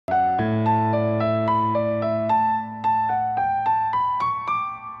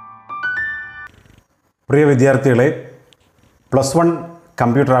പ്രിയ വിദ്യാർത്ഥികളെ, +1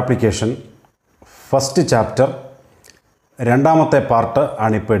 computer application first chapter രണ്ടാമത്തെ part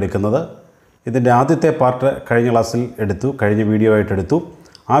ആണ് ഇപ്പോൾ എടുക്കുന്നത്. ഇതിൻ്റെ ആദ്യത്തെ പാർട്ട് കഴിഞ്ഞ ക്ലാസ്സിൽ എടുത്തു, കഴിഞ്ഞ വീഡിയോ ആയിട്ട് എടുത്തു.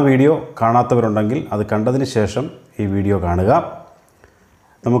 ആ വീഡിയോ കാണാത്തവരുണ്ടെങ്കിൽ അത് കണ്ടതിന് ശേഷം ഈ വീഡിയോ കാണുക.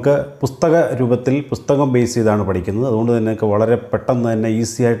 നമുക്ക് പുസ്തക രൂപത്തിൽ പുസ്തകം ബേസ് ചെയ്താണ് പഠിക്കുന്നത്. അതുകൊണ്ട് തന്നെ നിങ്ങൾക്ക് വളരെ പെട്ടെന്ന് തന്നെ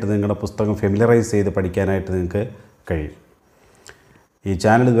ഈസി ആയിട്ട് നിങ്ങളുടെ പുസ്തകം ഫെമിലറൈസ് ചെയ്ത് പഠിക്കാനായിട്ട് നിങ്ങൾക്ക് കഴിയും. ഈ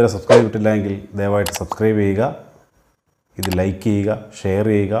ചാനൽ ഇതുവരെ സബ്സ്ക്രൈബ് ചെയ്തിട്ടില്ലെങ്കിൽ ദയവായിട്ട് സബ്സ്ക്രൈബ് ചെയ്യുക, ഇത് ലൈക്ക് ചെയ്യുക, ഷെയർ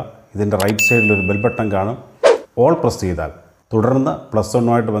ചെയ്യുക. ഇതിൻ്റെ റൈറ്റ് സൈഡിലൊരു ബെൽ ബട്ടൺ കാണും, ഓൾ പ്രസ് ചെയ്താൽ തുടർന്ന്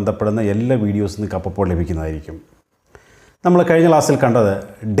 +1 ബന്ധപ്പെടുന്ന എല്ലാ വീഡിയോസും നിങ്ങൾക്ക് അപ്പോൾ ലഭിക്കുന്നതായിരിക്കും. നമ്മൾ കഴിഞ്ഞ ക്ലാസ്സിൽ കണ്ടത്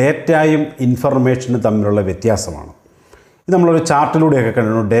ഡേറ്റയും ഇൻഫർമേഷനും തമ്മിലുള്ള വ്യത്യാസമാണ്. ഇത് നമ്മളൊരു ചാർട്ടിലൂടെയൊക്കെ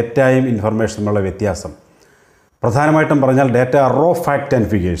കണ്ടിരുന്നു. ഡേറ്റയും ഇൻഫർമേഷനും തമ്മിലുള്ള വ്യത്യാസം പ്രധാനമായിട്ടും പറഞ്ഞാൽ data raw fact and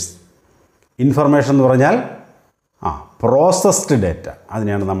figures, information എന്ന് പറഞ്ഞാൽ പ്രോസസ്ഡ് ഡേറ്റ.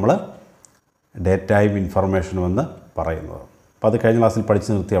 അതിനെയാണ് നമ്മൾ ഡേറ്റയും ഇൻഫർമേഷനും എന്ന് പറയുന്നത്. അപ്പോൾ അത് കഴിഞ്ഞ ക്ലാസ്സിൽ പഠിച്ചു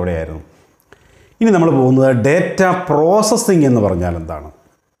നിർത്തി അവിടെയായിരുന്നു. ഇനി നമ്മൾ പോകുന്നത് ഡേറ്റ പ്രോസസ്സിംഗ് എന്ന് പറഞ്ഞാൽ എന്താണ്.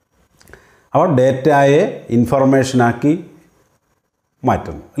 അപ്പോൾ ഡേറ്റയെ ഇൻഫർമേഷനാക്കി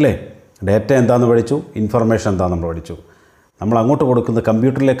മാറ്റുന്നു, അല്ലേ? ഡേറ്റ എന്താണെന്ന് പഠിച്ചു, ഇൻഫർമേഷൻ എന്താണെന്ന് നമ്മൾ പഠിച്ചു. നമ്മൾ അങ്ങോട്ട് കൊടുക്കുന്ന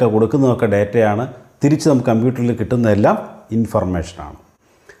കമ്പ്യൂട്ടറിലേക്ക് കൊടുക്കുന്നതൊക്കെ ഡേറ്റയാണ്, തിരിച്ച് നമുക്ക് കമ്പ്യൂട്ടറിൽ കിട്ടുന്നതെല്ലാം ഇൻഫർമേഷനാണ്.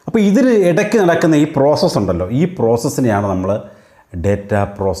 അപ്പോൾ ഇതിന് ഇടയ്ക്ക് നടക്കുന്ന ഈ പ്രോസസ്സ് ഉണ്ടല്ലോ, ഈ പ്രോസസ്സിനെയാണ് നമ്മൾ ഡേറ്റ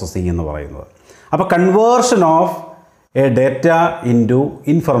പ്രോസസ്സിംഗ് എന്ന് പറയുന്നത്. അപ്പോൾ conversion of A data into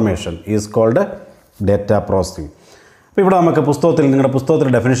information is called data processing. അപ്പോൾ ഇവിടെ നമുക്ക് നിങ്ങളുടെ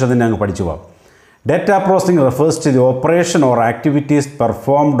പുസ്തകത്തിൻ്റെ ഡെഫിനിഷൻ തന്നെ അങ്ങ് പഠിച്ചു പോകാം. Data processing refers to the operation or activities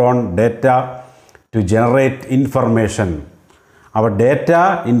performed on data to generate information. അപ്പോൾ ഡേറ്റ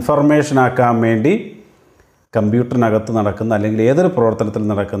ഇൻഫർമേഷനാക്കാൻ വേണ്ടി കമ്പ്യൂട്ടറിനകത്ത് നടക്കുന്ന അല്ലെങ്കിൽ ഏതൊരു പ്രവർത്തനത്തിൽ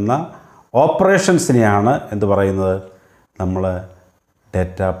നടക്കുന്ന ഓപ്പറേഷൻസിനെയാണ് എന്ത് പറയുന്നത്, നമ്മൾ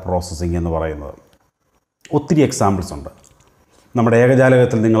ഡേറ്റ പ്രോസസ്സിംഗ് എന്ന് പറയുന്നത്. ഒത്തിരി എക്സാമ്പിൾസ് ഉണ്ട്. നമ്മുടെ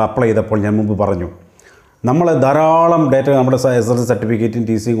ഏകജാലകത്തിൽ നിങ്ങൾ അപ്ലൈ ചെയ്തപ്പോൾ ഞാൻ മുമ്പ് പറഞ്ഞു, നമ്മൾ ധാരാളം ഡേറ്റ നമ്മുടെ SSLC സർട്ടിഫിക്കറ്റും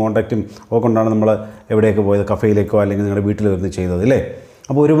TCയും കോൺടാക്റ്റും ഒക്കെ കൊണ്ടാണ് നമ്മൾ എവിടെയൊക്കെ പോയത്, കഫേയിലേക്കോ അല്ലെങ്കിൽ നിങ്ങളുടെ വീട്ടിൽ വരുന്നത് ചെയ്തത്, അല്ലേ?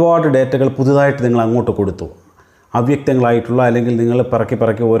 അപ്പോൾ ഒരുപാട് ഡേറ്റകൾ പുതുതായിട്ട് നിങ്ങൾ അങ്ങോട്ട് കൊടുത്തു. അവ്യക്തങ്ങളായിട്ടുള്ള അല്ലെങ്കിൽ നിങ്ങൾ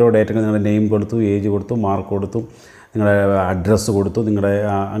പിറക്കി ഓരോ ഡേറ്റകൾ നിങ്ങളുടെ നെയിം കൊടുത്തു, ഏജ് കൊടുത്തു, മാർക്ക് കൊടുത്തു, നിങ്ങളുടെ അഡ്രസ്സ് കൊടുത്തു, നിങ്ങളുടെ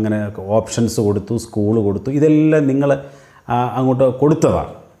അങ്ങനെ ഓപ്ഷൻസ് കൊടുത്തു, സ്കൂൾ കൊടുത്തു. ഇതെല്ലാം നിങ്ങൾ അങ്ങോട്ട്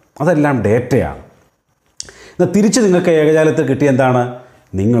കൊടുത്തതാണ്. അതെല്ലാം ഡേറ്റയാണ്. എന്നാൽ തിരിച്ച് നിങ്ങൾക്ക് ഏകജാലത്തിൽ കിട്ടിയ എന്താണ്,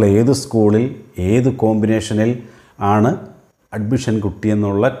 നിങ്ങൾ ഏത് സ്കൂളിൽ ഏത് കോമ്പിനേഷനിൽ ആണ് അഡ്മിഷൻ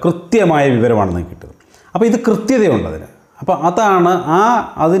കിട്ടിയെന്നുള്ള കൃത്യമായ വിവരമാണ് നിങ്ങൾക്ക് കിട്ടുന്നത്. അപ്പോൾ ഇത് കൃത്യതയുള്ളതിന്. അപ്പോൾ അതാണ്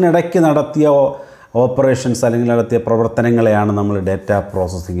അതിനിടയ്ക്ക് നടത്തിയ ഓപ്പറേഷൻസ് അല്ലെങ്കിൽ നടത്തിയ പ്രവർത്തനങ്ങളെയാണ് നമ്മൾ ഡേറ്റ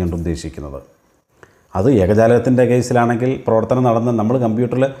പ്രോസസ്സിംഗ് കൊണ്ട് ഉദ്ദേശിക്കുന്നത്. അത് ഏകജാലകത്തിൻ്റെ കേസിലാണെങ്കിൽ പ്രവർത്തനം നടന്ന് നമ്മൾ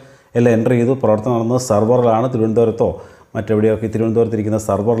കമ്പ്യൂട്ടറിൽ എല്ലാം എൻ്റർ ചെയ്തു, പ്രവർത്തനം നടന്നത് സെർവറിലാണ്, തിരുവനന്തപുരത്തോ മറ്റെവിടെയൊക്കെ തിരുവനന്തപുരത്തിരിക്കുന്ന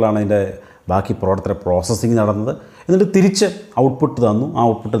സെർവറിലാണ് അതിൻ്റെ ബാക്കി പ്രവർത്തന പ്രോസസ്സിംഗ് നടന്നത്. എന്നിട്ട് തിരിച്ച് ഔട്ട്പുട്ട് തന്നു. ആ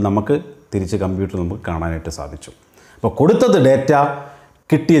ഔട്ട്പുട്ട് നമുക്ക് തിരിച്ച് കമ്പ്യൂട്ടറിൽ നമുക്ക് കാണാനായിട്ട് സാധിച്ചു. അപ്പോൾ കൊടുത്തത് ഡേറ്റ,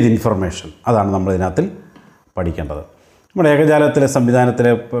 കിട്ടിയത് ഇൻഫർമേഷൻ. അതാണ് നമ്മൾ ഇതിനകത്തിൽ പഠിക്കേണ്ടത്. നമ്മുടെ ഏകജാലത്തിലെ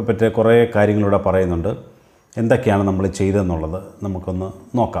സംവിധാനത്തിലെ പറ്റിയ കുറേ കാര്യങ്ങളിവിടെ പറയുന്നുണ്ട്. എന്തൊക്കെയാണ് നമ്മൾ ചെയ്തതെന്നുള്ളത് നമുക്കൊന്ന്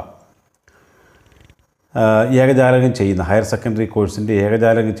നോക്കാം. ഏകജാലകം ചെയ്യുന്ന ഹയർ സെക്കൻഡറി കോഴ്സിൻ്റെ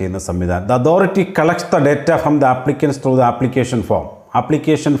ഏകജാലകം ചെയ്യുന്ന സംവിധാനം. The authority collects the data from the applicants through the application form.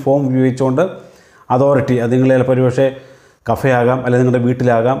 Application form ഉപയോഗിച്ചുകൊണ്ട് അതോറിറ്റി, അത് നിങ്ങൾ ചിലപ്പോൾ ഒരുപക്ഷെ കഫേ ആകാം, അല്ലെങ്കിൽ നിങ്ങളുടെ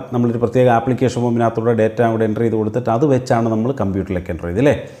വീട്ടിലാകാം, നമ്മളൊരു പ്രത്യേക ആപ്ലിക്കേഷൻ ഫോമിനകത്തൂടെ ഡേറ്റ അവിടെ എൻ്റർ ചെയ്ത് കൊടുത്തിട്ട് അത് വെച്ചാണ് നമ്മൾ കമ്പ്യൂട്ടറിലേക്ക് എൻ്റർ ചെയ്ത്,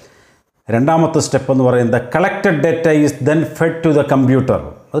 അല്ലേ? രണ്ടാമത്തെ സ്റ്റെപ്പ് എന്ന് പറയുന്നത് collected data is then fed to the computer.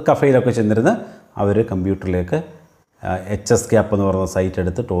 അത് കഫേയിലൊക്കെ ചെന്നിരുന്ന് അവർ കമ്പ്യൂട്ടറിലേക്ക് HSCAP എന്ന് പറയുന്ന സൈറ്റ്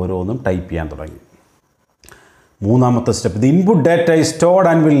എടുത്തിട്ട് ഓരോന്നും ടൈപ്പ് ചെയ്യാൻ തുടങ്ങി. മൂന്നാമത്തെ step, the input data is stored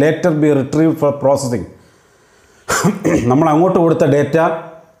and will later B retrieved four processing. നമ്മൾ അങ്ങോട്ട് കൊടുത്ത ഡേറ്റ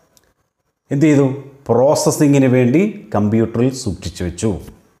എന്ത് ചെയ്തു, പ്രോസസ്സിങ്ങിന് വേണ്ടി കമ്പ്യൂട്ടറിൽ സൂക്ഷിച്ചു വെച്ചു.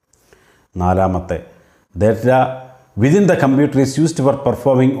 നാലാമത്തെ, data within the computer is used for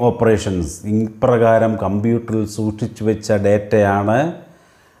performing operations. ഇപ്രകാരം കമ്പ്യൂട്ടറിൽ സൂക്ഷിച്ചു വെച്ച ഡേറ്റയാണ്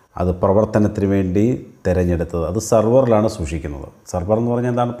അത് പ്രവർത്തനത്തിന് വേണ്ടി തിരഞ്ഞെടുത്തത്. അത് സെർവറിലാണ് സൂക്ഷിക്കുന്നത്. സെർവർ എന്ന്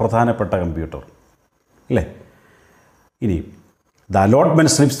പറഞ്ഞാൽ എന്താണ്, പ്രധാനപ്പെട്ട കമ്പ്യൂട്ടർ, അല്ലേ? ഇനി the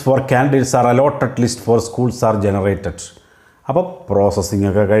allotment slips four candidates are allotted list four schools are generated. അപ്പോൾ പ്രോസസ്സിംഗ്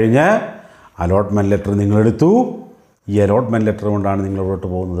ഒക്കെ കഴിഞ്ഞ് അലോട്ട്മെൻറ്റ് ലെറ്റർ നിങ്ങളെടുത്തു. ഈ അലോട്ട്മെൻറ്റ് ലെറ്റർ കൊണ്ടാണ് നിങ്ങൾ എവിടോട്ട്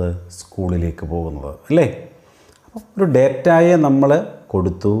പോകുന്നത്, സ്കൂളിലേക്ക് പോകുന്നത്, അല്ലേ? അപ്പോൾ ഒരു ഡേറ്റയെ നമ്മൾ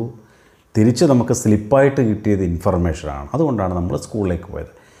കൊടുത്തു, തിരിച്ച് നമുക്ക് സ്ലിപ്പായിട്ട് കിട്ടിയത് ഇൻഫർമേഷനാണ്. അതുകൊണ്ടാണ് നമ്മൾ സ്കൂളിലേക്ക്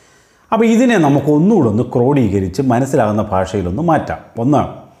പോയത്. അപ്പോൾ ഇതിനെ നമുക്ക് ഒന്നുകൂടെ ഒന്ന് ക്രോഡീകരിച്ച് മനസ്സിലാകുന്ന ഭാഷയിലൊന്ന് മാറ്റാം. ഒന്ന്,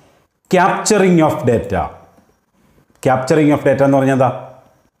 capturing of data. Capturing of data എന്ന് പറഞ്ഞാൽ എന്താ,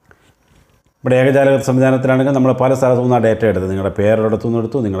 ഇവിടെ ഏകജാലക സംവിധാനത്തിലാണെങ്കിൽ നമ്മൾ പല സ്ഥലത്തു നിന്നാണ് ഡേറ്റ എടുത്തത്. നിങ്ങളുടെ പേരൊരിടത്തു നിന്ന്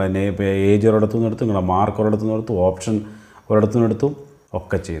എടുത്തു, നിങ്ങളുടെ ഏജ് ഒരിടത്തു നിന്ന് എടുത്തു, നിങ്ങളുടെ മാർക്ക് ഒരിടത്തു നിന്ന് എടുത്തു, ഓപ്ഷൻ ഒരിടത്തു നിന്ന് എടുത്തു,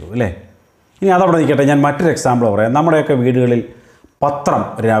 ഒക്കെ ചെയ്തു അല്ലേ. ഇനി അതവിടെ നിൽക്കട്ടെ, ഞാൻ മറ്റൊരു എക്സാമ്പിൾ പറയാം. നമ്മുടെയൊക്കെ വീടുകളിൽ പത്രം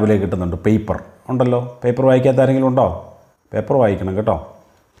രാവിലെ കിട്ടുന്നുണ്ട്, പേപ്പർ ഉണ്ടല്ലോ. പേപ്പർ വായിക്കാത്ത ആരെങ്കിലും ഉണ്ടോ? പേപ്പർ വായിക്കണം കേട്ടോ.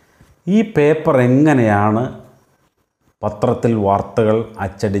 ഈ പേപ്പർ എങ്ങനെയാണ് പത്രത്തിൽ വാർത്തകൾ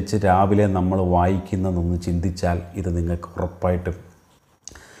അച്ചടിച്ച് രാവിലെ നമ്മൾ വായിക്കുന്നതെന്ന് ചിന്തിച്ചാൽ ഇത് നിങ്ങൾക്ക് ഉറപ്പായിട്ടും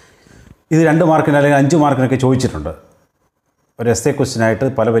ഇത് 2 മാർക്കിന് അല്ലെങ്കിൽ 5 മാർക്കിനൊക്കെ ചോദിച്ചിട്ടുണ്ട്. ഒരു എസ്സേ ക്വസ്റ്റ്യനായിട്ട്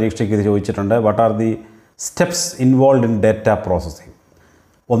പല പരീക്ഷയ്ക്ക് ഇത് ചോദിച്ചിട്ടുണ്ട്. What are the steps involve in data processing?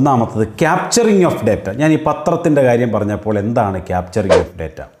 ഒന്നാമത്തത് ക്യാപ്ചറിങ് ഓഫ് ഡേറ്റ. ഞാൻ ഈ പത്രത്തിൻ്റെ കാര്യം പറഞ്ഞപ്പോൾ എന്താണ് ക്യാപ്ചറിങ് ഓഫ്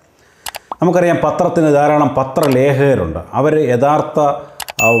ഡേറ്റ? നമുക്കറിയാം പത്രത്തിന് ധാരാളം പത്രലേഖകരുണ്ട്. അവർ യഥാർത്ഥ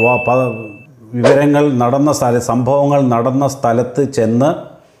വിവരങ്ങൾ നടന്ന സംഭവങ്ങൾ നടന്ന സ്ഥലത്ത് ചെന്ന്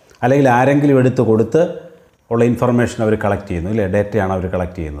അല്ലെങ്കിൽ ആരെങ്കിലും എടുത്ത് കൊടുത്ത് ഉള്ള ഇൻഫർമേഷൻ അവർ കളക്ട് ചെയ്യുന്നു ഇല്ലേ, ഡേറ്റയാണ് അവർ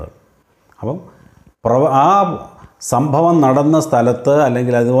കളക്ട് ചെയ്യുന്നത്. അപ്പം ആ സംഭവം നടന്ന സ്ഥലത്ത്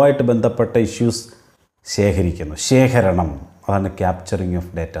അല്ലെങ്കിൽ അതുമായിട്ട് ബന്ധപ്പെട്ട ഇഷ്യൂസ് ശേഖരിക്കുന്നു. ശേഖരണം, അതാണ് ക്യാപ്ചറിങ്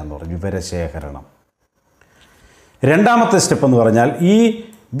ഓഫ് ഡേറ്റ എന്ന് പറയുന്നത്, വിവരശേഖരണം. രണ്ടാമത്തെ സ്റ്റെപ്പ് എന്ന് പറഞ്ഞാൽ ഈ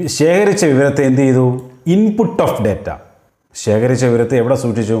ശേഖരിച്ച വിവരത്തെ എന്ത് ചെയ്തു? Input of data. ശേഖരിച്ച വിവരത്തെ എവിടെ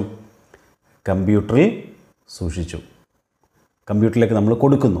സൂക്ഷിച്ചു? കമ്പ്യൂട്ടറിൽ സൂക്ഷിച്ചു. കമ്പ്യൂട്ടറിലേക്ക് നമ്മൾ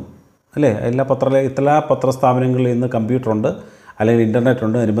കൊടുക്കുന്നു അല്ലേ. എല്ലാ പത്രസ്ഥാപനങ്ങളിൽ ഇന്ന് കമ്പ്യൂട്ടറുണ്ട് അല്ലെങ്കിൽ ഇൻ്റർനെറ്റ്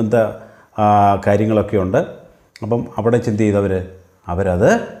ഉണ്ട്, അനുബന്ധ കാര്യങ്ങളൊക്കെ ഉണ്ട്. അപ്പം അവിടെ എന്ത് ചെയ്തവർ? അവരത്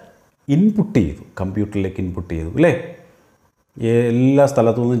ഇൻപുട്ട് ചെയ്തു, കമ്പ്യൂട്ടറിലേക്ക് ഇൻപുട്ട് ചെയ്തു അല്ലേ. എല്ലാ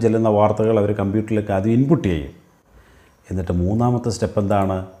സ്ഥലത്തു നിന്നും ചെല്ലുന്ന വാർത്തകൾ അവർ കമ്പ്യൂട്ടറിലേക്ക് ആദ്യം ഇൻപുട്ട് ചെയ്യും. എന്നിട്ട് മൂന്നാമത്തെ സ്റ്റെപ്പ്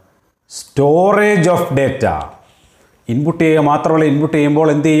എന്താണ്? Storage of data. ഇൻപുട്ട് ചെയ്യുക മാത്രമല്ല, ഇൻപുട്ട് ചെയ്യുമ്പോൾ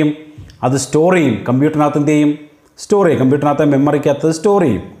എന്ത് ചെയ്യും? അത് സ്റ്റോർ ചെയ്യും. കമ്പ്യൂട്ടറിനകത്ത് എന്ത് ചെയ്യും? സ്റ്റോർ ചെയ്യും. കമ്പ്യൂട്ടറിനകത്ത് മെമ്മറിക്കകത്ത് സ്റ്റോർ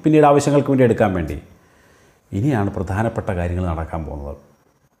ചെയ്യും, പിന്നീട് ആവശ്യങ്ങൾക്ക് വേണ്ടി എടുക്കാൻ വേണ്ടി. ഇനിയാണ് പ്രധാനപ്പെട്ട കാര്യങ്ങൾ നടക്കാൻ പോകുന്നത്.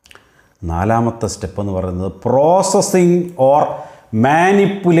 നാലാമത്തെ സ്റ്റെപ്പ് എന്ന് പറയുന്നത് processing or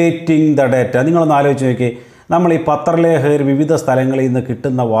manipulating the data. നിങ്ങളൊന്ന് ആലോചിച്ച് നോക്കി, നമ്മൾ ഈ പത്രലേഖകർ വിവിധ സ്ഥലങ്ങളിൽ നിന്ന്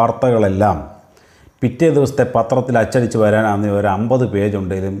കിട്ടുന്ന വാർത്തകളെല്ലാം പിറ്റേ ദിവസത്തെ പത്രത്തിൽ അച്ചടിച്ച് വരാനാണെങ്കിൽ ഒരു 50 പേജ്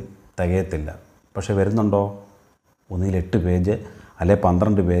ഉണ്ടെങ്കിലും തികയത്തില്ല. പക്ഷേ വരുന്നുണ്ടോ? ഒന്നിൽ 8 പേജ് അല്ലെ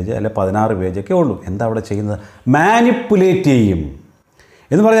 12 പേജ് അല്ലെ 16 പേജൊക്കെ ഉള്ളൂ. എന്താ അവിടെ ചെയ്യുന്നത്? മാനിപ്പുലേറ്റ് ചെയ്യും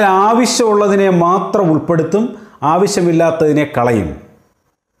എന്ന് പറഞ്ഞാൽ ആവശ്യമുള്ളതിനെ മാത്രം ഉൾപ്പെടുത്തും, ആവശ്യമില്ലാത്തതിനെ കളയും,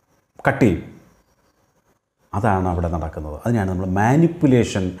 കട്ട് ചെയ്യും. അതാണ് അവിടെ നടക്കുന്നത്. അതിനാണ് നമ്മൾ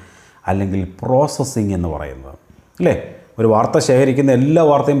മാനിപ്പുലേഷൻ അല്ലെങ്കിൽ പ്രോസസ്സിങ് എന്ന് പറയുന്നത് അല്ലേ. ഒരു വാർത്ത ശേഖരിക്കുന്ന എല്ലാ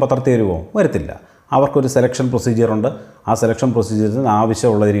വാർത്തയും പത്രത്തിൽ വരുമോ? വരത്തില്ല. അവർക്കൊരു സെലക്ഷൻ പ്രൊസീജിയറുണ്ട്. ആ സെലക്ഷൻ പ്രൊസീജിയറിൽ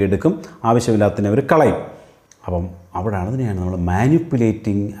ആവശ്യമുള്ളതിനെ എടുക്കും, ആവശ്യമില്ലാത്തതിനെ അവർ കളയും. അപ്പം അവിടെയാണ് അതിനെയാണ് നമ്മൾ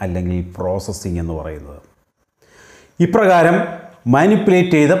മാനിപ്പുലേറ്റിംഗ് അല്ലെങ്കിൽ പ്രോസസ്സിങ് എന്ന് പറയുന്നത്. ഇപ്രകാരം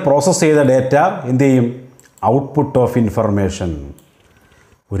മാനിപ്പുലേറ്റ് ചെയ്ത് പ്രോസസ്സ് ചെയ്ത ഡേറ്റ എന്ത് ചെയ്യും? ഔട്ട്പുട്ട് ഓഫ് ഇൻഫർമേഷൻ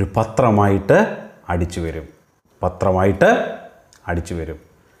ഒരു പത്രമായിട്ട് അടിച്ചു വരും. പത്രമായിട്ട് അടിച്ചു വരും.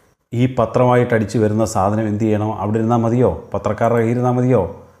 ഈ പത്രമായിട്ട് അടിച്ചു വരുന്ന സാധനം എന്ത് ചെയ്യണം? അവിടെ ഇരുന്നാൽ മതിയോ? പത്രക്കാരുടെ കയ്യിൽ ഇരുന്നാൽ മതിയോ?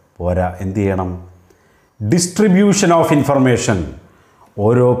 പോരാ. എന്ത് ചെയ്യണം? Distribution of information.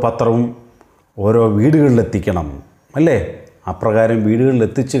 ഓരോ പത്രവും ഓരോ വീടുകളിലെത്തിക്കണം അല്ലേ. അപ്രകാരം വീടുകളിൽ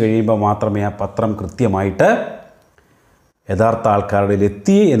എത്തിച്ചു കഴിയുമ്പോൾ മാത്രമേ ആ പത്രം കൃത്യമായിട്ട് യഥാർത്ഥ ആൾക്കാരുടെ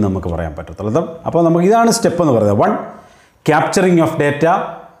എത്തി എന്ന് നമുക്ക് പറയാൻ പറ്റത്തുള്ളൂ. അപ്പോൾ നമുക്ക് ഇതാണ് സ്റ്റെപ്പ് എന്ന് പറയുന്നത്. 1. Capturing of data,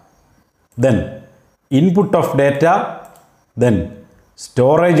 then input of data, then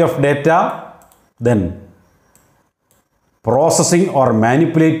storage of data, then processing or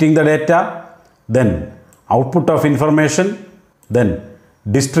manipulating the data, then output of information, then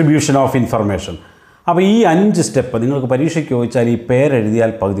distribution of information. അപ്പോൾ ഈ 5 സ്റ്റെപ്പ് നിങ്ങൾക്ക് പരീക്ഷയ്ക്ക് ചോദിച്ചാൽ ഈ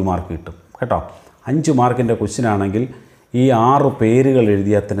പേരെഴുതിയാൽ പകുതി മാർക്ക് കിട്ടും കേട്ടോ. 5 മാർക്കിൻ്റെ ക്വസ്റ്റ്യൻ ആണെങ്കിൽ ഈ 6 പേരുകൾ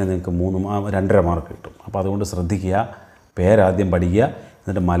എഴുതിയാൽ തന്നെ നിങ്ങൾക്ക് 2.5 മാർക്ക് കിട്ടും. അപ്പോൾ അതുകൊണ്ട് ശ്രദ്ധിക്കുക, പേരാദ്യം പഠിക്കുക.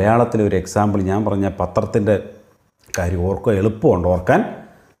 എന്നിട്ട് മലയാളത്തിലെ ഒരു എക്സാമ്പിൾ ഞാൻ പറഞ്ഞ പത്രത്തിൻ്റെ കാര്യം ഓർക്കുക, എളുപ്പമുണ്ട് ഓർക്കാൻ.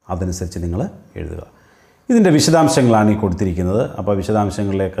 അതനുസരിച്ച് നിങ്ങൾ എഴുതുക. ഇതിൻ്റെ വിശദാംശങ്ങളാണ് ഈ കൊടുത്തിരിക്കുന്നത്. അപ്പോൾ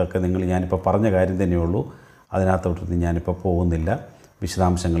വിശദാംശങ്ങളിലേക്കൊക്കെ ഞാനിപ്പോൾ പറഞ്ഞ കാര്യം തന്നെയുള്ളൂ, അതിനകത്തോട്ട് ഞാനിപ്പോൾ പോകുന്നില്ല.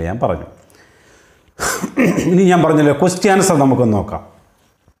 വിശദാംശങ്ങൾ ഞാൻ പറഞ്ഞു. ഇനി ഞാൻ പറഞ്ഞല്ലോ ക്വസ്റ്റ്യൻ ആൻസർ നമുക്കൊന്ന് നോക്കാം.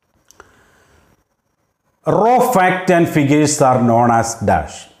 Raw fact and figures R known as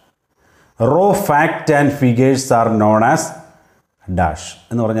dash. Raw fact and figures R known as dash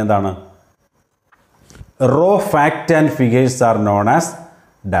എന്ന് പറഞ്ഞാൽ എന്താണ്? Raw fact and figures R known as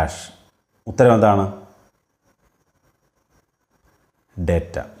dash. ഉത്തരം എന്താണ്?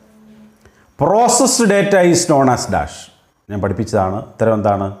 Data. Processed data is known as dash. ഞാൻ പഠിപ്പിച്ചതാണ്. ഉത്തരം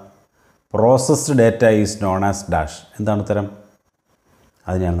എന്താണ്? Processed data is known as dash. എന്താണ് ഉത്തരം?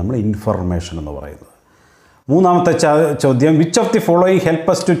 അതിനെയാണ് നമ്മൾ ഇൻഫർമേഷൻ എന്ന് പറയുന്നത്. മൂന്നാമത്തെ ചോദ്യം, which of the following help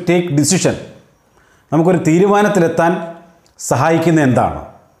us to take decision. നമുക്കൊരു തീരുമാനത്തിലെത്താൻ സഹായിക്കുന്ന എന്താണ്?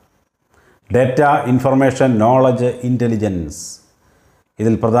 Data, information, knowledge, intelligence.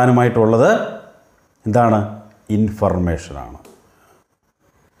 ഇതിൽ പ്രധാനമായിട്ടുള്ളത് എന്താണ്? ഇൻഫർമേഷനാണ്.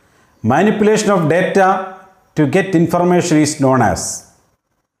 Manipulation of data to get information is known as.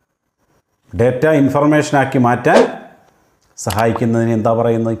 Data ഇൻഫർമേഷനാക്കി മാറ്റാൻ സഹായിക്കുന്നതിന് എന്താ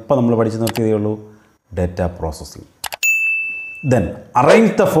പറയുന്നത്? ഇപ്പോൾ നമ്മൾ പഠിച്ചു നിർത്തിയതേ ഉള്ളൂ, data processing. Then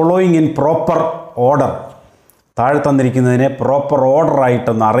arrange the following in proper order. താഴെ തന്നിരിക്കുന്നതിനെ പ്രോപ്പർ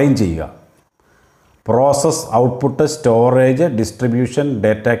ഓർഡറായിട്ടൊന്ന് അറേഞ്ച് ചെയ്യുക. Process, output, storage, distribution,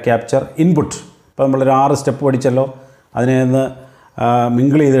 data capture, input. ഇപ്പോൾ നമ്മളൊരു 6 സ്റ്റെപ്പ് പഠിച്ചല്ലോ, അതിനെ ഒന്ന്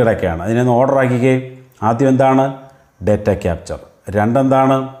മിങ്കിൾ ചെയ്ത് കിടക്കുകയാണ്. അതിനെ ഒന്ന് ഓർഡർ ആക്കിക്കേ. ആദ്യം എന്താണ്? Data capture.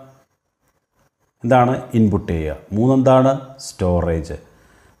 2 എന്താണ്? ഇൻപുട്ട് ചെയ്യുക. 3 എന്താണ്? സ്റ്റോറേജ്.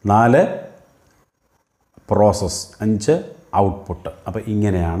 4 പ്രോസസ്. 5 ഔട്ട്പുട്ട്. അപ്പോൾ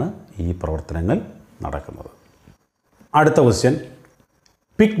ഇങ്ങനെയാണ് ഈ പ്രവർത്തനങ്ങൾ നടക്കുന്നത്. അടുത്ത question,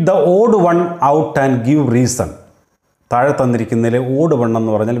 pick the odd one out and give reason. താഴെ തന്നിരിക്കുന്നതിലെ ഓഡ് വൺ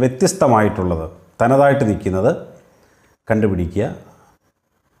എന്ന് പറഞ്ഞാൽ വ്യത്യസ്തമായിട്ടുള്ളത്, തനതായിട്ട് നിൽക്കുന്നത് കണ്ടുപിടിക്കുക.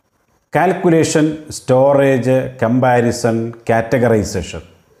 Calculation, storage, comparison, categorisation.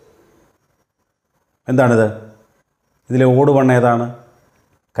 എന്താണിത്? ഇതിലെ ഓഡ് വൺ ഏതാണ്?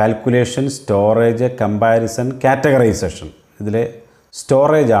 Calculation, storage, comparison, categorisation. ഇതിലെ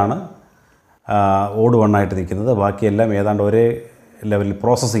സ്റ്റോറേജാണ് ഓഡ് വണ്ണായിട്ട് നിൽക്കുന്നത്. ബാക്കിയെല്ലാം ഏതാണ്ട് ഒരേ ലെവലിൽ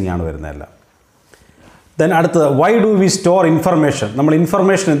പ്രോസസ്സിംഗ് ആണ് വരുന്നതെല്ലാം. ദെൻ അടുത്തത്, why do we store information. നമ്മൾ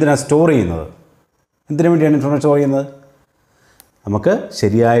ഇൻഫർമേഷൻ എന്തിനാണ് സ്റ്റോർ ചെയ്യുന്നത്? എന്തിനു വേണ്ടിയാണ് ഇൻഫർമേഷൻ സ്റ്റോർ ചെയ്യുന്നത്? നമുക്ക്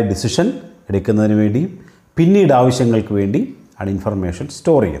ശരിയായ ഡിസിഷൻ എടുക്കുന്നതിന് വേണ്ടിയും പിന്നീട് ആവശ്യങ്ങൾക്ക് വേണ്ടി ആണ് ഇൻഫർമേഷൻ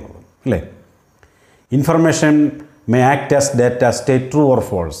സ്റ്റോർ ചെയ്യുന്നത്, അല്ലേ? Information may act as data, state true or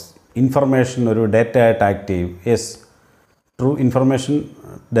false. Information ഒരു ഡേറ്റ ആയിട്ട് ആക്ട് ചെയ്യും. Yes, true. ഇൻഫർമേഷൻ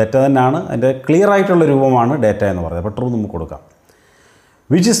ഡേറ്റ തന്നെയാണ്, അതിൻ്റെ ക്ലിയർ ആയിട്ടുള്ള രൂപമാണ് ഡേറ്റ എന്ന് പറയുന്നത്. അപ്പോൾ ട്രൂ നമുക്ക് കൊടുക്കാം.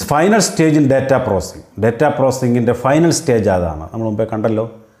 Which is final stage in data processing. Data പ്രോസസ്സിങ്ങിൻ്റെ final stage അതാണ്. നമ്മൾ മുമ്പേ കണ്ടല്ലോ,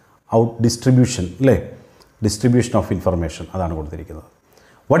 ഡിസ്ട്രിബ്യൂഷൻ, അല്ലേ? ഡിസ്ട്രിബ്യൂഷൻ ഓഫ് ഇൻഫർമേഷൻ, അതാണ് കൊടുത്തിരിക്കുന്നത്.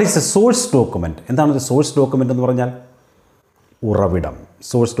 What is A source document. എന്താണ് ഒരു സോഴ്സ് ഡോക്യുമെൻ്റ് എന്ന് പറഞ്ഞാൽ? ഉറവിടം.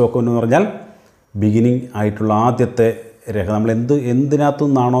 സോഴ്സ് ഡോക്യുമെൻ്റ് എന്ന് പറഞ്ഞാൽ ബിഗിനിങ് ആയിട്ടുള്ള ആദ്യത്തെ രേഖ. നമ്മൾ എന്തിനകത്തു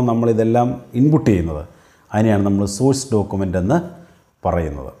നിന്നാണോ നമ്മളിതെല്ലാം ഇൻപുട്ട് ചെയ്യുന്നത്, അതിനെയാണ് നമ്മൾ സോഴ്സ് ഡോക്യുമെൻ്റ് എന്ന്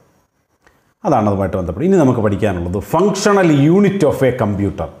പറയുന്നത്. അതാണ് അതുമായിട്ട് ബന്ധപ്പെട്ട് ഇനി നമുക്ക് പഠിക്കാനുള്ളത് functional unit of A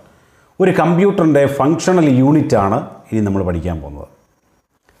computer. ഒരു കമ്പ്യൂട്ടറിൻ്റെ ഫങ്ഷണൽ യൂണിറ്റാണ് ഇനി നമ്മൾ പഠിക്കാൻ പോകുന്നത്.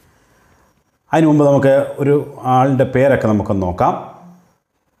 അതിന് മുമ്പ് നമുക്ക് ഒരു ആളുടെ പേരൊക്കെ നമുക്കൊന്ന് നോക്കാം.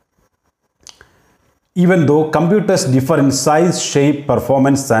 Even though computers differ in size, shape,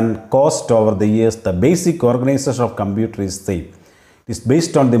 performance and cost over the years, the basic organization of computer is same. It is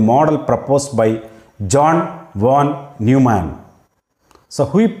based on the model proposed by John von Neumann. So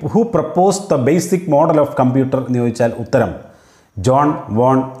who proposed the basic model of computer എന്ന് ചോദിച്ചാൽ ഉത്തരം John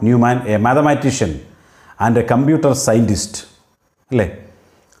von Newman, A mathematician and A computer scientist, അല്ലേ?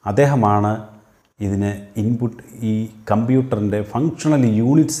 അദ്ദേഹമാണ് ഇതിന് ഈ കമ്പ്യൂട്ടറിൻ്റെ functional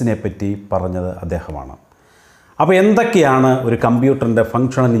യൂണിറ്റ്സിനെ പറ്റി പറഞ്ഞത് അദ്ദേഹമാണ്. അപ്പോൾ എന്തൊക്കെയാണ് ഒരു കമ്പ്യൂട്ടറിൻ്റെ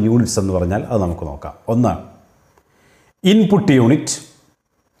ഫങ്ഷണൽ യൂണിറ്റ്സ് എന്ന് പറഞ്ഞാൽ അത് നമുക്ക് നോക്കാം. 1 input unit,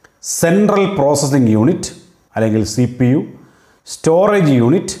 central processing unit അല്ലെങ്കിൽ CPU, storage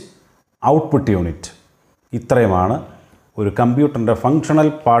unit, output unit. ഇത്രയുമാണ് ഒരു കമ്പ്യൂട്ടറിൻ്റെ ഫങ്ഷണൽ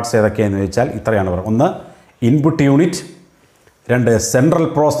പാർട്സ്. ഏതൊക്കെയാണെന്ന് ചോദിച്ചാൽ ഇത്രയാണ് പറയുന്നത്. 1 input unit, 2 central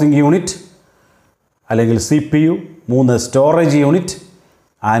processing unit അല്ലെങ്കിൽ CPU, 3 storage unit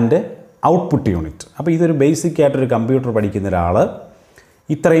and output unit. അപ്പോൾ ഇതൊരു ബേസിക് ആയിട്ടൊരു കമ്പ്യൂട്ടർ പഠിക്കുന്ന ഒരാൾ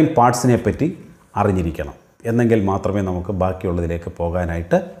ഇത്രയും പാർട്സിനെ പറ്റി അറിഞ്ഞിരിക്കണം. എന്നെങ്കിൽ മാത്രമേ നമുക്ക് ബാക്കിയുള്ളതിലേക്ക്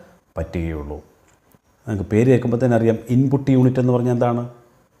പോകാനായിട്ട് പറ്റുകയുള്ളൂ. നമുക്ക് പേര് കേൾക്കുമ്പോൾ തന്നെ അറിയാം. ഇൻപുട്ട് യൂണിറ്റ് എന്ന് പറഞ്ഞാൽ എന്താണ്?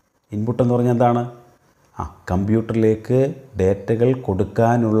 ഇൻപുട്ട് എന്ന് പറഞ്ഞാൽ എന്താണ്? കമ്പ്യൂട്ടറിലേക്ക് ഡേറ്റകൾ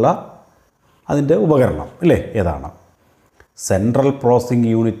കൊടുക്കാനുള്ള അതിൻ്റെ ഉപകരണം, അല്ലേ? ഏതാണ്? സെൻട്രൽ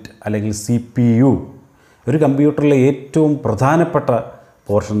പ്രോസസ്സിംഗ് യൂണിറ്റ് അല്ലെങ്കിൽ CPU. ഒരു കമ്പ്യൂട്ടറിലെ ഏറ്റവും പ്രധാനപ്പെട്ട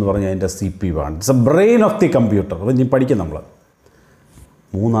പോർഷൻ എന്ന് പറഞ്ഞാൽ അതിൻ്റെ CPU ആണ്. It's A brain of the computer. അത് ഇനി പഠിക്കും നമ്മൾ.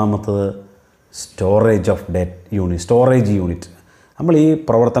 3 സ്റ്റോറേജ് യൂണിറ്റ്. നമ്മൾ ഈ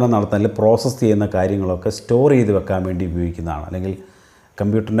പ്രവർത്തനം നടത്താൻ പ്രോസസ്സ് ചെയ്യുന്ന കാര്യങ്ങളൊക്കെ സ്റ്റോർ ചെയ്ത് വെക്കാൻ വേണ്ടി ഉപയോഗിക്കുന്നതാണ്. അല്ലെങ്കിൽ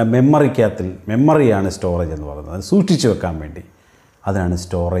കമ്പ്യൂട്ടറിൻ്റെ മെമ്മറിയാണ് സ്റ്റോറേജ് എന്ന് പറയുന്നത്. അത് സൂക്ഷിച്ച് വെക്കാൻ വേണ്ടി, അതിനാണ്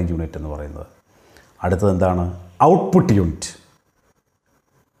സ്റ്റോറേജ് യൂണിറ്റ് എന്ന് പറയുന്നത്. അടുത്തത് എന്താണ്? Output unit.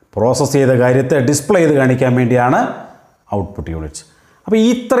 പ്രോസസ്സ് ചെയ്ത കാര്യത്തെ ഡിസ്പ്ലേ ചെയ്ത് കാണിക്കാൻ വേണ്ടിയാണ് ഔട്ട്പുട്ട് യൂണിറ്റ്. അപ്പോൾ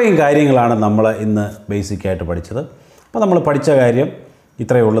ഇത്രയും കാര്യങ്ങളാണ് നമ്മൾ ഇന്ന് ബേസിക്കായിട്ട് പഠിച്ചത്. അപ്പോൾ നമ്മൾ പഠിച്ച കാര്യം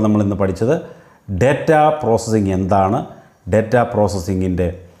ഇത്രയേ ഉള്ളൂ. നമ്മളിന്ന് പഠിച്ചത് ഡേറ്റ പ്രോസസ്സിംഗ് എന്താണ്, ഡേറ്റ പ്രോസസ്സിങ്ങിൻ്റെ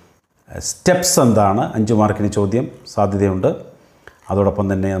സ്റ്റെപ്സ് എന്താണ്. 5 മാർക്കിന് ചോദ്യം സാധ്യതയുണ്ട്. അതോടൊപ്പം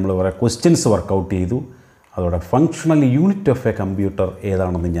തന്നെ നമ്മൾ കുറേ ക്വസ്റ്റ്യൻസ് വർക്കൗട്ട് ചെയ്തു. അതോടെ functional unit of A computer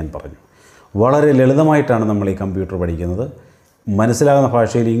ഏതാണെന്ന് ഞാൻ പറഞ്ഞു. വളരെ ലളിതമായിട്ടാണ് നമ്മൾ ഈ കമ്പ്യൂട്ടർ പഠിക്കുന്നത്. മനസ്സിലാകുന്ന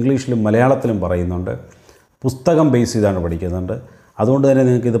ഭാഷയിൽ ഇംഗ്ലീഷിലും മലയാളത്തിലും പറയുന്നുണ്ട്. പുസ്തകം ബേസ് ചെയ്താണ് പഠിക്കുന്നുണ്ട്. അതുകൊണ്ട് തന്നെ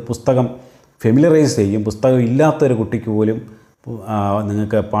നിങ്ങൾക്കിത് പുസ്തകം ഫെമിലറൈസ് ചെയ്യും. പുസ്തകം ഇല്ലാത്തൊരു കുട്ടിക്ക് പോലും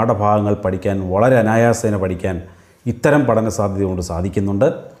നിങ്ങൾക്ക് പാഠഭാഗങ്ങൾ പഠിക്കാൻ വളരെ അനായാസേന പഠിക്കാൻ ഇത്തരം പഠന സാധ്യത കൊണ്ട് സാധിക്കുന്നുണ്ട്.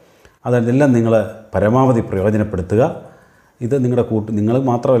 അതെല്ലാം നിങ്ങൾ പരമാവധി പ്രയോജനപ്പെടുത്തുക. ഇത് നിങ്ങളുടെ നിങ്ങൾ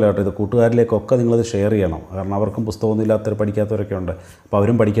മാത്രമല്ല കേട്ടോ, ഇത് കൂട്ടുകാരിലേക്കൊക്കെ നിങ്ങളിത് ഷെയർ ചെയ്യണം. കാരണം അവർക്കും പുസ്തകമൊന്നും ഇല്ലാത്തവർ പഠിക്കാത്തവരൊക്കെ ഉണ്ട്. അപ്പോൾ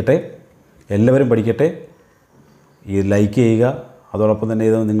അവരും പഠിക്കട്ടെ, എല്ലാവരും പഠിക്കട്ടെ. ഈ ലൈക്ക് ചെയ്യുക, അതോടൊപ്പം തന്നെ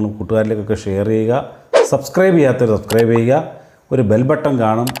ഇത് നിങ്ങൾ കൂട്ടുകാരിലേക്കൊക്കെ ഷെയർ ചെയ്യുക. സബ്സ്ക്രൈബ് ചെയ്യാത്തവർ സബ്സ്ക്രൈബ് ചെയ്യുക. ഒരു ബെൽ ബട്ടൺ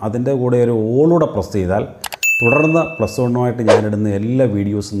കാണും, അതിൻ്റെ കൂടെ ഒരു ഓളൂടെ പ്രസ് ചെയ്താൽ തുടർന്ന് +1 ഞാനിടുന്ന എല്ലാ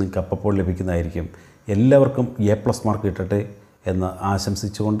വീഡിയോസും നിങ്ങൾക്ക് അപ്പോൾ ലഭിക്കുന്നതായിരിക്കും. എല്ലാവർക്കും A+ മാർക്ക് കിട്ടട്ടെ എന്ന്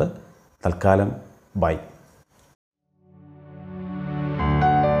ആശംസിച്ചുകൊണ്ട് തൽക്കാലം ബൈ.